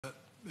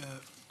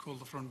call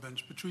the front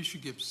bench. Patricia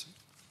Gibbs.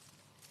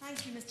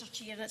 Thank you, Mr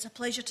Chair. It's a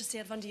pleasure to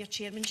serve under your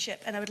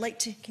chairmanship, and I would like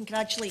to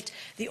congratulate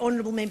the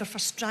Honourable Member for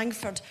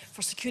Strangford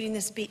for securing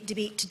this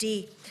debate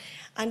today.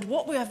 And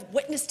what we have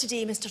witnessed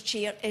today, Mr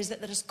Chair, is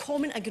that there is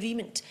common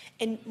agreement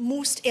in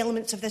most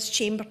elements of this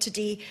chamber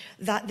today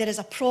that there is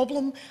a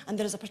problem, and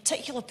there is a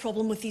particular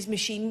problem with these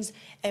machines,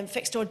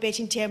 fixed odd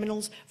betting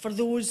terminals, for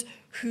those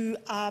who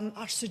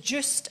are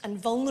seduced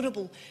and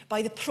vulnerable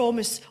by the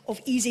promise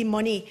of easy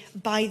money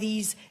by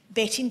these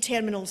betting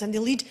terminals, and they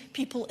lead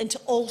people into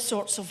all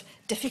sorts of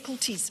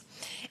difficulties.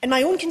 In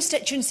my own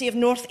constituency of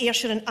North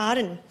Ayrshire and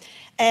Arran,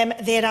 and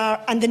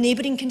the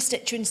neighbouring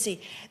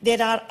constituency,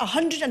 there are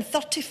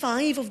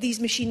 135 of these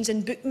machines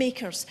in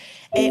bookmakers,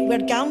 where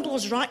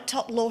gamblers racked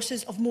up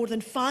losses of more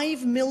than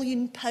 £5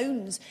 million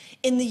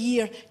in the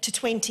year to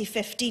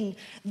 2015.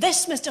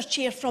 This, Mr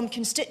Chair, from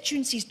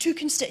constituencies, two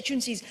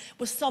constituencies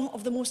with some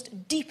of the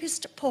most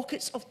deepest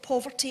pockets of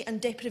poverty and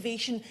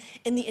deprivation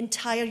in the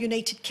entire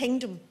United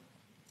Kingdom.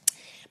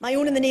 My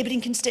own and the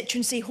neighbouring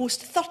constituency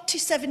host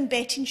 37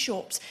 betting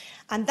shops,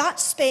 and that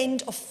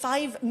spend of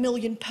 £5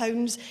 million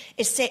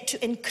is set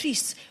to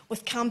increase,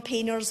 with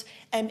campaigners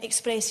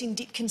expressing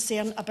deep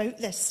concern about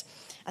this.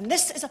 And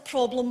this is a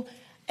problem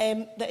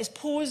that is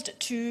posed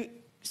to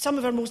some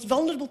of our most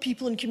vulnerable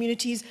people in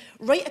communities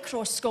right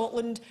across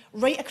Scotland,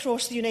 right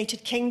across the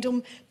United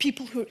Kingdom,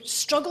 people who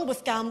struggle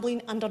with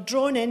gambling and are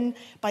drawn in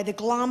by the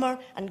glamour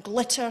and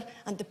glitter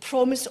and the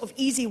promise of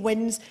easy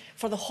wins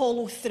for the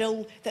hollow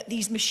thrill that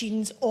these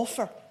machines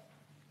offer.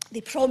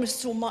 They promise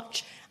so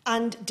much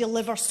and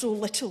deliver so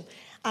little.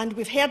 And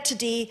we've heard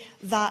today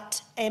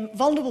that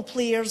vulnerable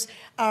players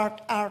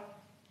are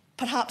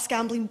perhaps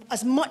gambling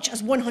as much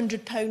as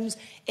 £100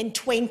 in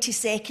 20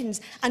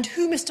 seconds. And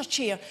who, Mr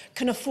Chair,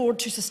 can afford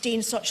to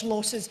sustain such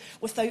losses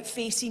without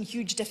facing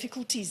huge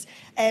difficulties?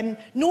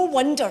 No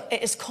wonder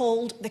it is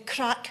called the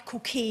crack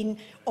cocaine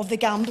of the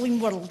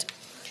gambling world.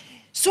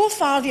 So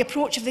far, the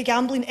approach of the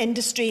gambling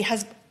industry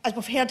has, as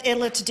we've heard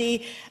earlier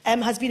today,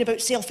 has been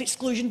about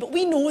self-exclusion, but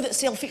we know that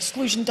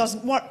self-exclusion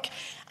doesn't work.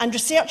 And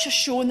research has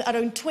shown that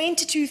around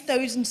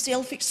 22,000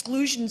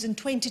 self-exclusions in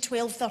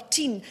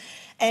 2012-13,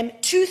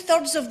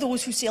 two-thirds of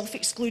those who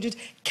self-excluded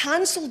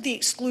cancelled the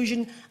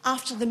exclusion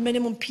after the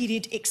minimum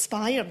period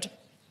expired.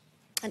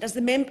 And as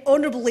the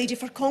Honourable Lady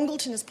for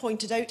Congleton has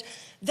pointed out,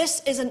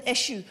 this is an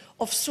issue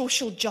of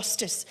social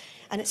justice.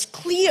 And it's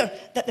clear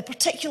that the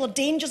particular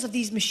dangers of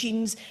these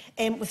machines,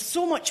 with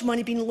so much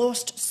money being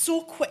lost so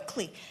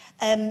quickly,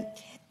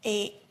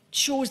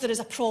 shows there is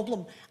a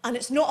problem. And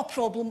it's not a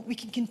problem we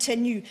can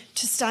continue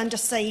to stand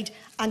aside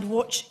and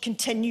watch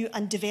continue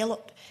and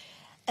develop.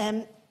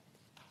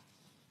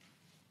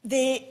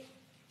 The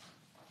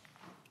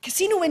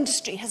casino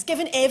industry has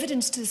given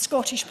evidence to the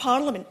Scottish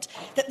Parliament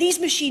that these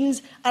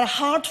machines are a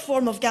hard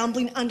form of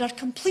gambling and are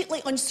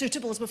completely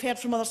unsuitable, as we've heard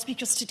from other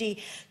speakers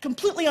today,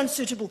 completely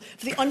unsuitable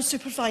for the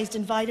unsupervised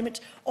environment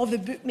of the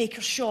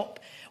bookmaker's shop.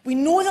 We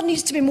know there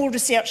needs to be more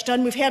research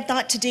done. We've heard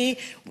that today.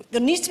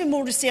 There needs to be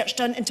more research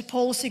done into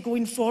policy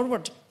going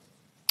forward.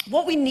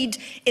 What we need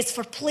is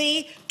for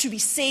play to be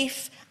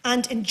safe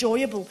and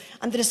enjoyable.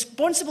 And the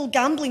Responsible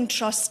Gambling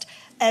Trust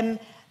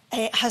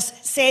has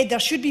said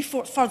there should be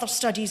further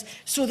studies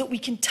so that we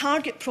can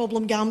target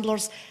problem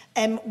gamblers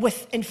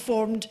with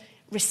informed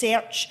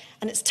research.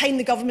 And it's time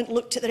the government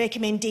looked at the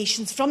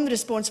recommendations from the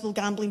Responsible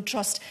Gambling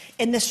Trust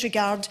in this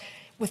regard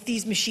with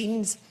these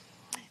machines.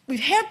 We've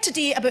heard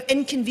today about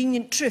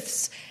inconvenient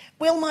truths.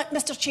 Well,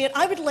 Mr Chair,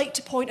 I would like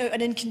to point out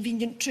an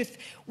inconvenient truth.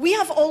 We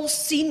have all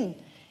seen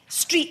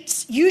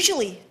streets,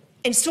 usually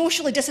in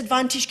socially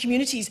disadvantaged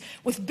communities,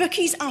 with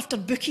bookies after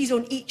bookies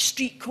on each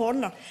street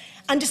corner.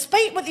 And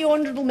despite what the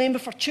Honourable Member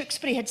for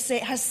Tewkesbury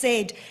has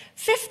said,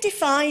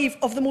 55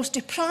 of the most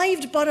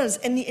deprived boroughs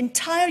in the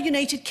entire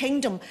United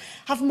Kingdom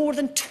have more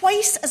than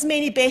twice as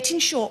many betting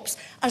shops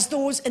as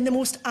those in the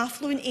most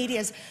affluent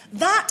areas.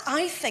 That,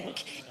 I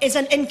think, is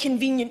an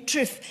inconvenient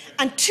truth.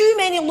 And too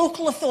many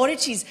local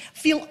authorities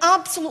feel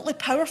absolutely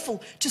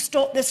powerful to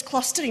stop this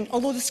clustering,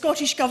 although the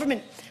Scottish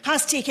Government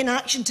has taken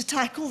action to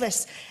tackle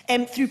this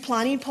through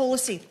planning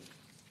policy.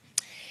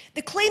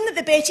 The claim that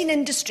the betting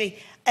industry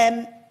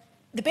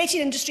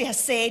has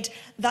said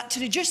that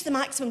to reduce the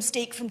maximum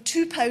stake from from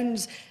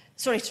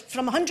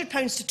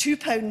 £100 to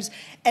 £2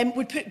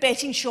 would put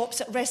betting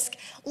shops at risk.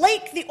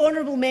 Like the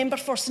Honourable Member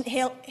for St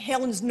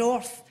Helens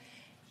North,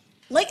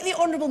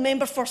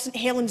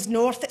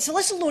 it's a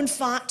little known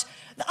fact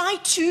that I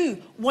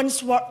too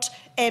once worked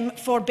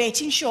for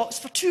betting shops,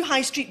 for two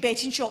high street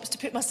betting shops to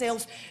put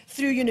myself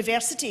through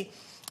university.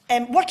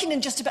 Working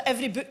in just about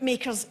every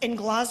bookmakers in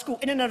Glasgow,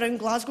 in and around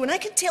Glasgow, and I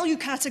can tell you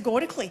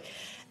categorically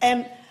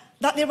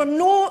that there were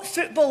no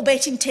football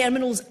betting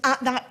terminals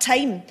at that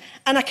time,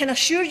 and I can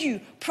assure you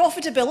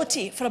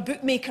profitability for a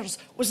bookmakers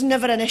was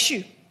never an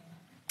issue.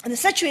 And the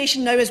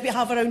situation now is we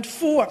have around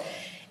 4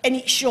 in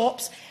each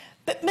shops.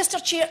 But,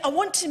 Mr Chair, I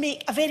want to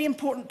make a very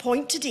important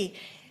point today.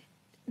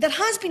 There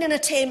has been an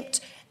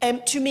attempt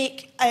to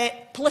make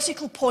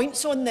political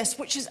points on this,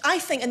 which is, I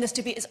think, in this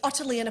debate is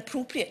utterly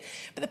inappropriate.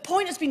 But the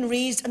point has been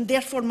raised and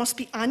therefore must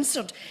be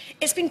answered.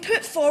 It's been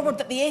put forward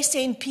that the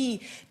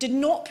SNP did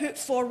not put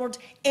forward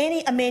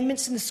any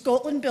amendments in the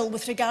Scotland Bill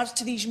with regards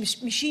to these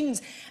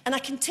machines. And I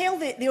can tell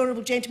the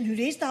honourable gentleman who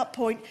raised that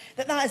point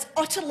that that is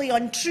utterly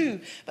untrue.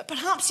 But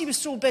perhaps he was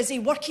so busy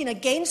working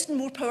against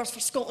more powers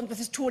for Scotland with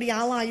his Tory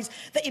allies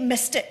that he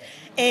missed it.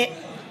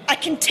 I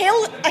can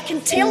tell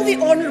the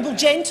honourable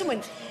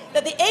gentleman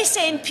that the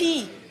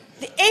SNP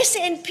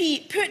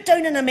put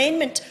down an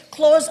amendment,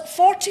 clause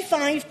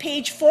 45,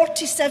 page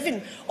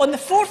 47, on the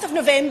 4th of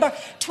November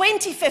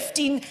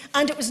 2015,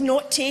 and it was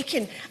not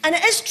taken. And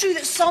it is true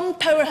that some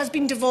power has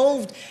been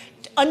devolved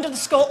under the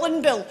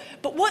Scotland Bill,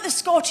 but what the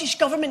Scottish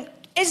Government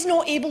is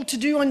not able to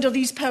do under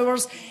these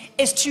powers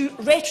is to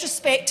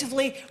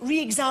retrospectively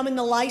re-examine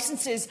the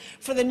licences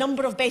for the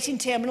number of betting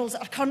terminals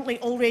that are currently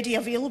already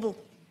available.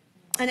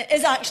 And it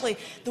is actually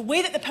the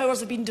way that the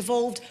powers have been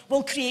devolved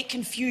will create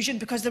confusion,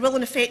 because there will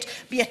in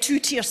effect be a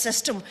two-tier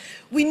system.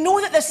 We know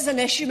that this is an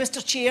issue,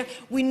 Mr Chair.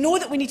 We know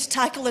that we need to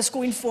tackle this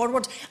going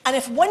forward. And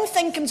if one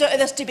thing comes out of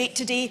this debate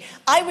today,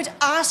 I would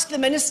ask the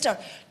Minister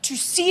to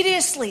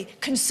seriously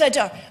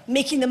consider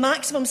making the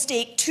maximum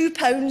stake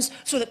 £2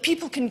 so that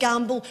people can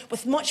gamble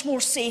with much more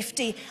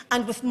safety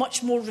and with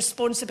much more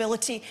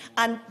responsibility,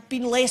 and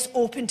being less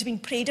open to being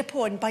preyed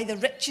upon by the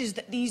riches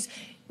that these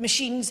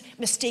machines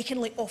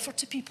mistakenly offer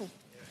to people.